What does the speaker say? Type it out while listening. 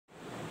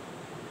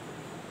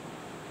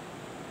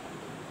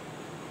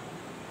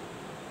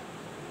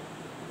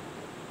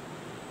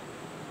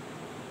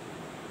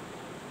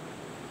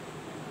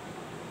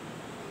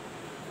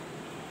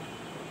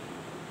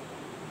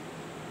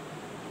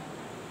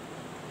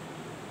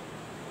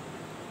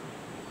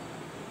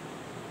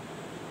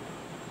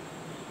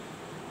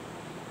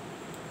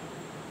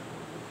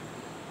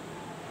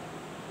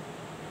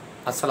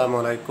আসসালামু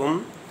আলাইকুম।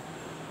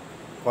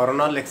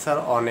 Corona lecture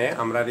অনে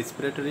আমরা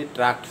রেসপিরেটরি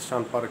ট্র্যাক্ট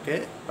সম্পর্কে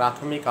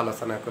প্রাথমিক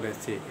আলোচনা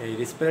করেছি। এই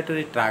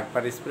রেসপিরেটরি ট্র্যাক্ট বা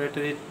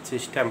রেসপিরেটরি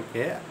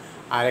সিস্টেমকে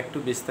আর একটু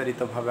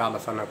বিস্তারিতভাবে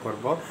আলোচনা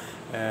করব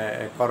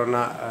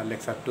করোনা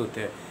লেকচার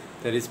 2-তে।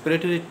 তো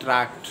রেসপিরেটরি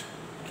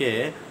ট্র্যাক্টকে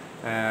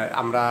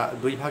আমরা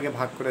দুই ভাগে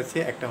ভাগ করেছি।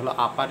 একটা হলো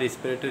আপার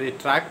রেসপিরেটরি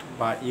ট্র্যাক্ট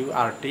বা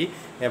ইউআরটি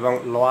এবং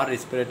লোয়ার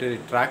রেসপিরেটরি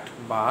ট্র্যাক্ট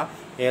বা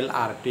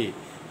এলআরটি।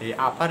 এই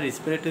আপার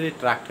রেসপিরেটরি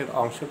ট্র্যাক্টের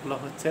অংশগুলো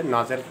হচ্ছে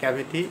নজেল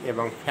ক্যাভিটি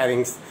এবং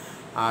ফ্যারিংস,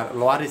 আর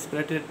লোয়ার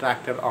রেসপিরেটরি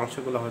ট্র্যাক্টের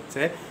অংশগুলো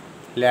হচ্ছে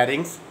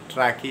larynx,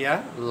 trachea,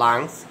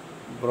 lungs,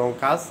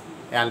 bronchus,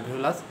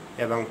 alveolus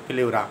এবং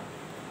প্লিউরা।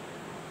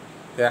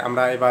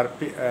 আমরা এবার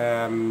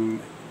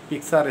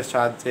পিকচারের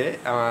সাহায্যে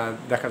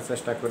দেখার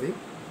চেষ্টা করি।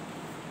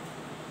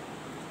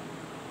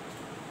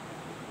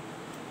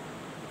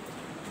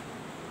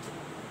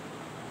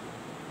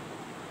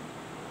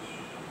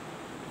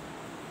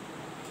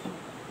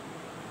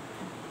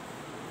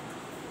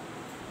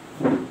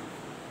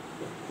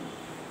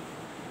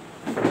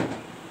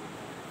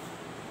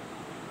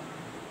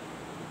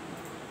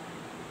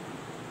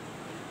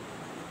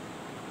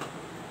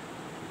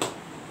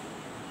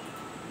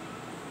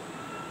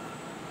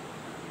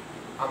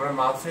 আমরা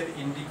মাউসের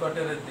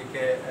ইন্ডিকেটরের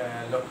দিকে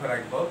লক্ষ্য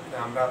রাখবো।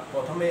 আমরা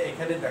প্রথমে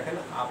এখানে দেখেন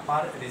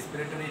আপার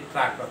রেসপিরেটরি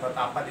ট্র্যাক্ট অর্থাৎ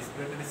আপার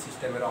রেসপিরেটরি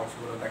সিস্টেমের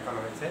অংশগুলো দেখানো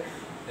হয়েছে।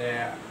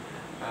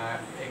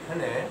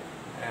 এখানে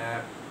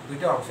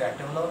দুইটা অংশ,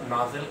 একটা হলো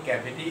নজেল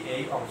ক্যাভিটি,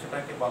 এই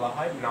অংশটাকে বলা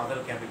হয়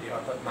নজেল ক্যাভিটি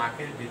অর্থাৎ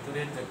নাকের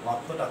ভিতরের যে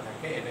গর্তটা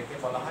থাকে এটাকে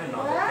বলা হয়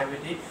নজেল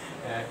ক্যাভিটি,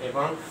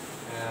 এবং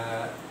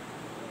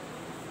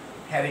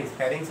ফ্যারিংস,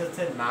 ফ্যারিংস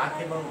হচ্ছে নাক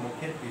এবং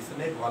মুখের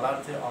পিছনে গলার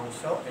যে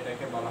অংশ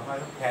এটাকে বলা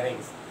হয়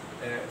ফ্যারিংস।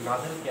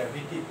 নজেল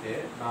ক্যাভিটিতে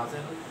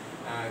নজেল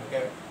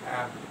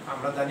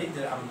আমরা জানি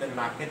যে আমাদের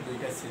নাকের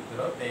দুইটা ছিদ্র,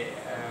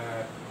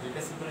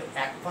 দুইটা ছিদ্রের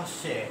এক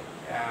পাশে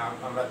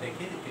আমরা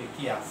দেখি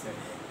কি আছে।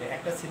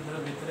 একটা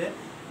ছিদ্রের ভিতরে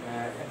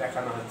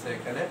দেখানো হচ্ছে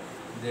এখানে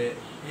যে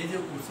এই যে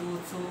উঁচু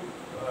উঁচু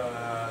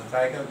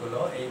জায়গাগুলো,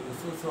 এই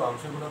উঁচু উঁচু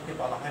অংশগুলোকে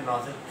বলা হয়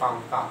নজেল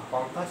কঙ্কা।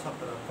 কঙ্কা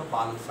শব্দের অর্থ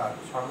বালুচর,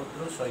 সমুদ্র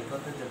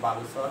সৈকতে যে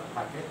বালুচর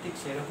থাকে ঠিক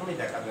সেরকমই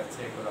দেখা যাচ্ছে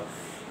এগুলো।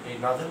 এই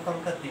নজেল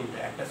কঙ্কা তিনটা,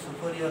 একটা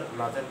সুপেরিয়র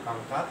নজেল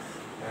কঙ্কা,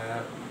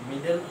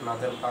 মিডল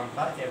নজেল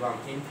কঙ্কা এবং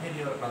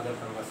ইনফেরিয়র নজেল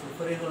কঙ্কা।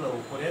 সুপেরিয়র হলো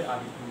উপরের, আর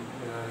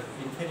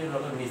ইনফেরিয়র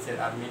হলো নিচের,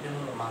 আর মিডল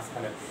হলো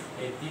মাঝখানের।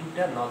 এই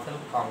তিনটা নজেল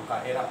কঙ্কা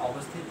এরা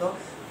অবস্থিত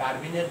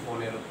টার্বিনের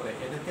বোনের উপরে,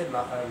 এদেরকে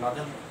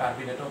নজেল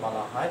টার্বিনেটও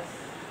বলা হয়।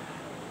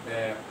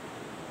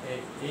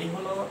 এই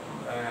হলো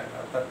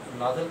অর্থাৎ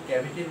নজেল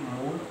ক্যাভিটির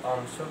মূল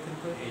অংশ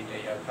কিন্তু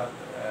এইটাই, অর্থাৎ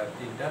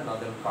তিনটা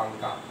নজেল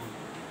কঙ্কা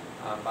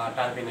বা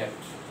টার্বিনেট।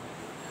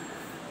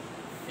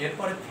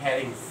 এরপরে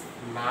ফ্যারিংস,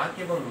 নাক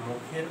এবং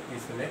মুখের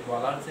পিছনে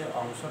গলার যে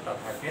অংশটা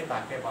থাকে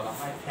তাকে বলা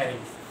হয়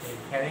ফ্যারিংস। এই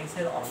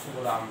ফ্যারিংসের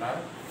অংশগুলো আমরা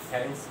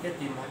ফ্যারিংসকে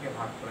তিন ভাগে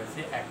ভাগ করেছি।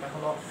 একটা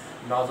হলো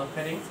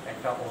নজোফ্যারিংস,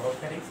 একটা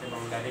ওরোফ্যারিংস এবং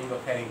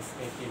ল্যারিঙ্গোফ্যারিংস,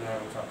 এই তিন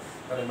অংশ।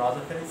 তাহলে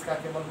নজোফ্যারিংস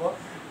কাকে বলবো?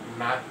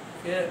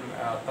 নাকের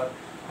অর্থাৎ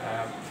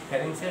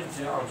ফ্যারিংসের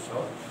যে অংশ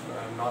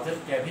নজেল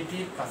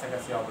ক্যাভিটির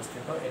কাছাকাছি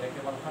অবস্থিত এটাকে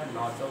বলা হয়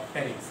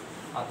নজোফ্যারিংস।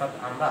 অর্থাৎ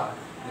আমরা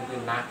যদি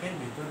নাকের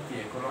ভিতর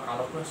দিয়ে কোনো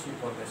আলোকরশ্মি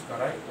প্রবেশ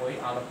করাই, ওই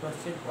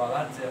আলোকরশ্মি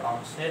গলার যে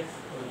অংশে,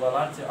 ওই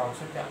গলার যে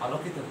অংশকে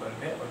আলোকিত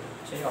করবে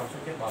সেই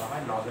অংশকে বলা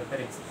হয়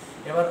নজোফ্যারিংস।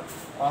 এবার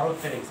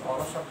অরোফ্যারিংস,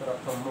 অরো শব্দের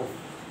অর্থ মুখ,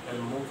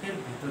 মুখের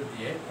ভিতর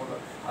দিয়ে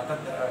অর্থাৎ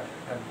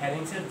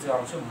ফ্যারিংসের যে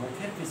অংশ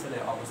মুখের পিছনে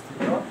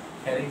অবস্থিত,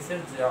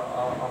 ফ্যারিংসের যে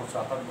অংশ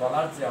অর্থাৎ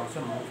গলার যে অংশ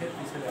মুখের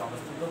পিছনে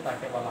অবস্থিত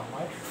তাকে বলা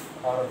হয়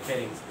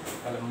অরোফ্যারিংস।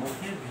 তাহলে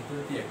মুখের ভিতর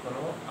দিয়ে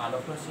কোনো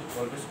আলোকরশ্মি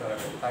প্রবেশ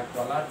করাবে, তার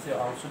গলার যে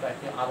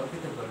অংশটাকে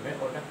আলোকিত করবে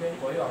ওটাকে,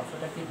 ওই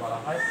অংশটাকে বলা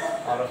হয়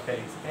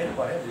অরোফ্যারিংস।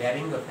 এরপরে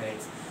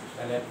ল্যারিঙ্গোফ্যারিংস,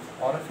 তাহলে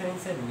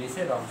অরোফ্যারিংসের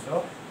নিচের অংশ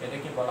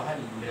এটাকে বলা হয়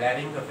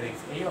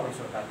ল্যারিঙ্গোফ্যারিংস। এই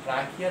অংশটা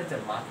ট্রাকিয়ার যে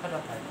মাথাটা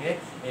থাকে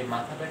এই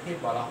মাথাটাকে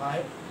বলা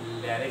হয়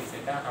ল্যারিংস।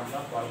 এটা আমরা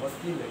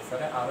পরবর্তী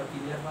লেকচারে আরো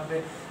ক্লিয়ারভাবে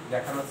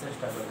দেখানোর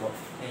চেষ্টা করব।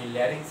 এই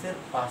ল্যারিংসের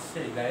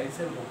পাশে,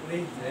 ল্যারিংসের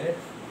উপরেই যে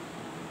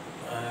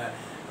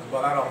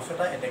গলার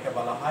অংশটা এটাকে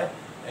বলা হয়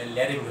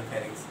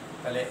ল্যারিঙ্গোফ্যারিংস।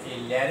 তাহলে এই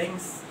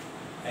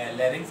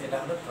ল্যারিংস এটা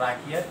হলো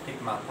ট্রাকিয়ার ঠিক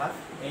মাথা,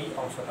 এই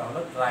অংশটা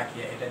হলো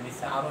ট্রাকিয়া, এটা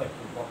নিচে আরো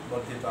একটু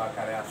বর্ধিত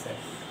আকারে আছে।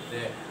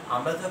 যে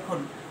আমরা যখন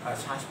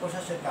শ্বাস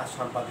প্রশ্বাসের কাজ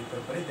সম্পাদিত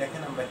করি,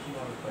 দেখেন আমরা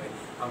কিভাবে করি।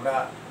 আমরা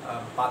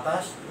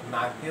বাতাস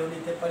নাক দিয়েও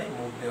নিতে পারি,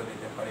 মুখ দিয়েও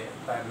নিতে পারি।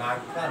 তাই নাক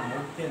আর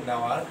মুখ দিয়ে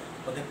নেওয়ার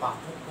ওদের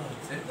পার্থক্য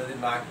হচ্ছে, যদি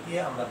নাক দিয়ে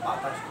আমরা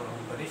বাতাস গ্রহণ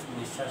করি,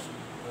 নিঃশ্বাস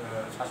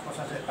শ্বাস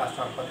প্রশ্বাসের কাজ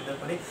সম্পাদিত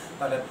করি,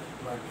 তাহলে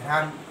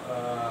ঘ্রাণ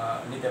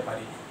নিতে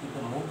পারি, কিন্তু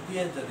মুখ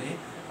দিয়ে যদি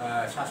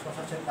শ্বাস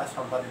প্রশ্বাসের কাজ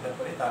সম্পাদিত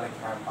করি তাহলে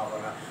ঘ্রাণ পাবো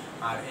না।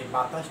 আর এই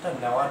বাতাসটা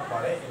নেওয়ার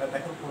পরে এটা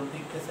দেখেন কোন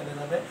দিক দিয়ে চলে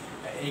যাবে।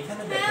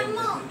 এইখানে দেখেন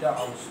যে দুইটা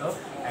অংশ,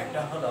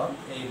 একটা হলো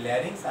এই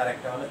ল্যারিংস আর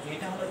একটা হলো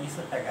এটা হলো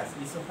ইসোফ্যাগাস,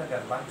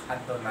 ইসোফ্যাগাস বা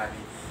খাদ্য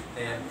নালী।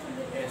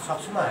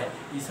 সবসময়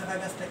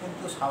ইসোফ্যাগাসটা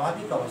কিন্তু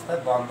স্বাভাবিক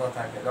অবস্থায় বন্ধ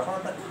থাকে। যখন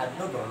আমরা খাদ্য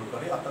গ্রহণ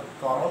করি অর্থাৎ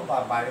তরল বা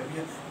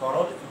বায়বীয়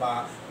তরল বা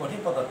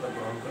কঠিন পদার্থ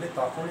গ্রহণ করি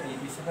তখন এই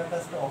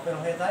ইসোফ্যাগাসটা ওপেন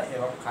হয়ে যায়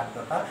এবং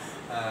খাদ্যটা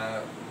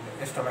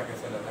স্টোমাকে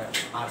চলে যায়।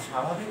 আর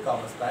স্বাভাবিক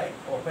অবস্থায়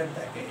ওপেন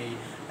থাকে এই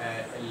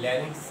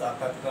ল্যারিংস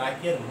অর্থাৎ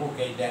ট্রাকিয়ার মুখ,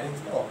 এই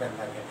ল্যারিংসটা ওপেন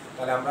থাকে।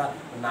 তাহলে আমরা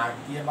নাক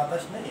দিয়ে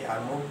বাতাস নেই আর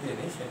মুখ দিয়ে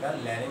নিই, সেটা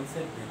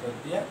ল্যারিংসের ভিতর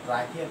দিয়ে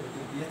ট্রাকিয়ার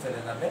ভিতর দিয়ে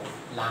চলে যাবে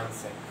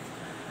লাংসে।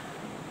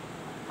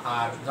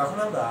 আর যখন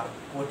আমরা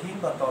কঠিন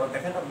বা তরল,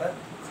 দেখেন আমরা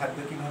খাদ্য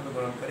কীভাবে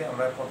গ্রহণ করি,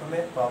 আমরা প্রথমে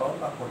তরল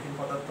বা কঠিন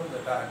পদার্থ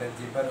যেটা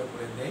জিহ্বার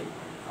উপরে দেই,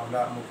 আমরা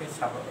মুখে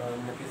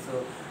কিছু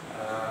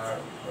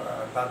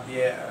দাঁত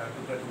দিয়ে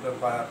টুকরো টুকরো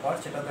করার পর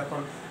সেটা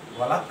যখন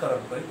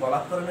গলাৎকরণ করি,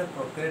 গলাৎকরণের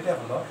প্রক্রিয়াটা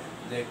হলো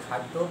যে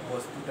খাদ্য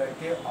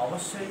বস্তুটাকে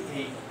অবশ্যই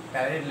এই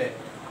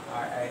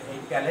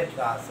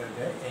প্যালেটটা আছে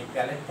যে এই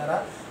প্যালেট দ্বারা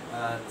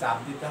চাপ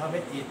দিতে হবে।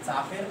 এই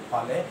চাপের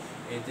ফলে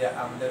এই যে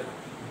আমাদের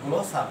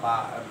গ্লোসা বা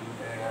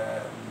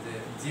যে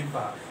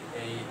জিহ্বা,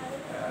 এই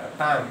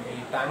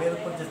টাঙের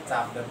উপর যে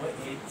চাপ দেবো,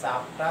 এই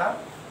চাপটা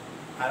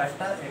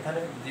আরেকটা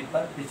এখানে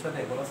জিহ্বার পিছনে,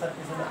 গ্লোসার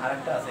পিছনে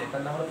আরেকটা আছে,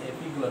 এটার নাম হলো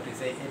এপিগ্লোটিস।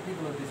 এই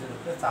এপিগ্লোটিসের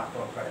উপরে চাপ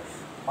প্রয়োগ করে,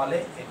 ফলে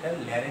এটা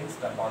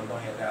ল্যারিংসটা বন্ধ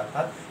হয়ে যায়,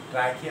 অর্থাৎ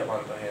ট্রাকিয়া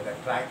বন্ধ হয়ে যায়।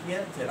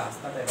 ট্রাকিয়ার যে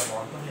রাস্তাটা এটা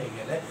বন্ধ হয়ে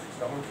গেলে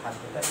তখন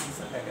খাদ্যটা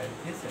কিছু জায়গায়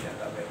দিয়ে চলে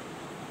যাবে,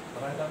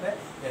 কোথায় যাবে?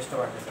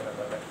 স্টোমাকে চলে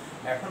যাবে।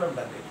 এখন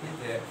আমরা দেখি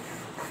যে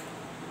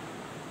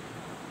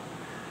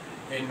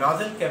এই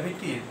নজেল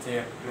ক্যাভিটির যে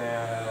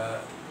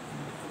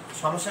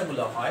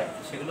সমস্যাগুলো হয়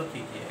সেগুলো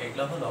কি কি?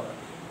 এগুলো হলো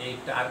এই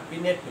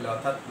টার্বিনেটগুলো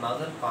অর্থাৎ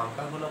নজেল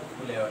কঙ্কাগুলো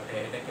ফুলে ওঠে,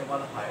 এটাকে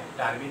বলা হয়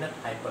টার্বিনেট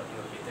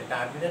হাইপারট্রফি।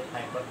 টার্বিনেট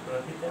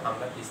হাইপারট্রফিতে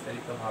আমরা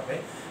বিস্তারিতভাবে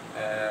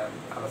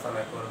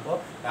আলোচনা করব।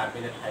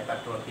 টার্বিনেট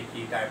হাইপারট্রফি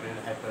কি, টার্বিনেট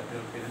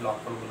হাইপারট্রফির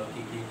লক্ষণগুলো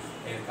কি কি,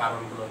 এর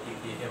কারণগুলো কি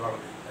কি এবং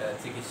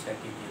চিকিৎসা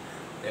কি কি।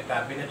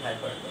 টার্বিনেট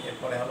হাইপারট্রফি,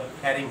 এরপরে হলো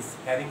ফ্যারিংস।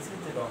 ফ্যারিংসের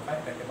যে রোগ হয়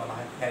এটাকে বলা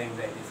হয়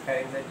ফ্যারিংজাইটিস।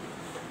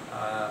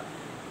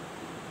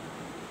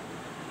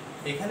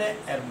 এখানে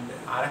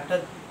আরেকটা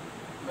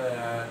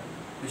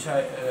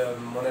বিষয়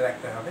মনে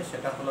রাখতে হবে,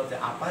 সেটা হলো যে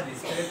আপার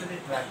রেসপিরেটরি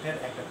ট্র্যাক্টের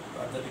একটা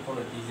যদি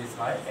কোনো ডিজিজ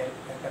হয়,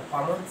 একটা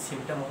কমন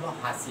সিমটম হলো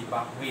হাসি বা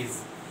হুইজ।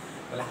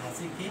 তাহলে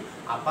হাসি কি?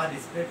 আপার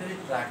রেসপিরেটরি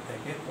ট্র্যাক্ট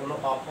থেকে কোনো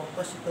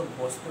অপ্রত্যাশিত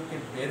বস্তুকে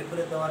বের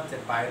করে দেওয়ার যে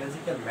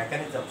বায়োলজিক্যাল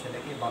মেকানিজম,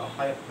 সেটাকে বলা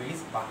হয় হুইজ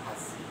বা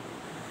হাসি।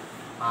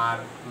 আর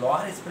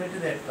লোয়ার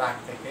রেসপিরেটরি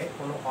ট্র্যাক্ট থেকে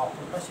কোনো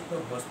অপ্রত্যাশিত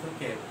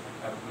বস্তুকে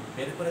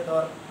বের করে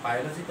দেওয়ার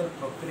বায়োলজিক্যাল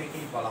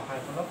প্রক্রিয়াকেই বলা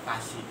হয় হলো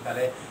কাশি।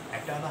 তাহলে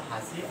একটা হলো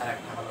হাসি আর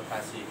একটা হলো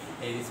কাশি।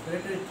 এই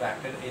রেসপিরেটরি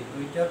ট্র্যাক্টের এই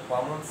দুইটার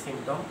কমন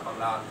সিমটম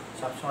আমরা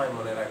সবসময়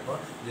মনে রাখবো,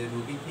 যে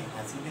রুগী কি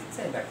হাসি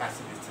দিচ্ছে না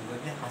কাশি দিচ্ছে।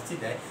 যদি হাসি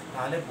দেয়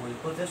তাহলে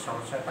বুঝবো যে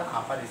সমস্যাটা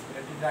আপার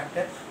রেসপিরেটরি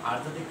ট্র্যাক্টের, আর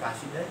যদি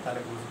কাশি দেয়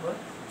তাহলে বুঝবো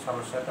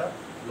সমস্যাটা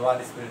লোয়ার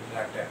রেসপিরেটরি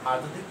ট্র্যাক্টের। আর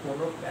যদি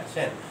কোনো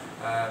পেশেন্ট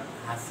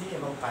হাসি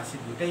এবং কাশি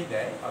দুটোই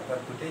দেয়, অর্থাৎ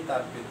দুটোই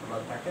তার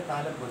বিদ্যমান থাকে,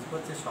 তাহলে বুঝবো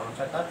যে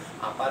সমস্যাটা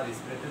আপার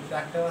রেসপিরেটরি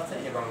ট্র্যাক্টেও আছে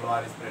এবং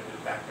লোয়ার রেসপিরেটরি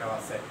ট্র্যাক্টেও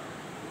আছে।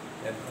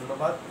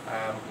 ধন্যবাদ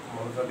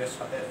মনোযোগের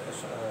সাথে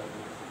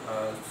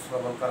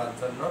শ্রবণ করার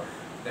জন্য।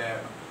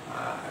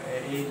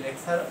 এই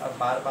লেকচার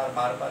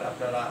বারবার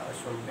আপনারা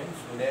শুনবেন,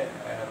 শুনে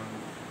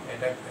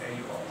এটা এই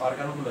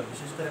অর্গানগুলো,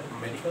 বিশেষ করে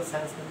মেডিকেল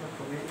সায়েন্স কিন্তু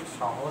খুবই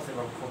সহজ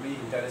এবং খুবই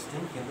ইন্টারেস্টিং,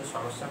 কিন্তু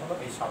সমস্যা হলো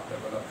এই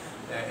শব্দগুলো।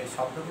 এই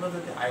শব্দগুলো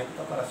যদি আয়ত্ত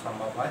করা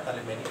সম্ভব হয়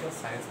তাহলে মেডিকেল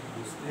সায়েন্স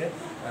বুঝতে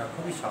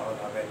খুবই সহজ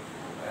হবে।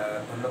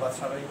 ধন্যবাদ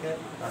সবাইকে।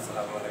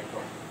 আসসালামু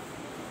আলাইকুম।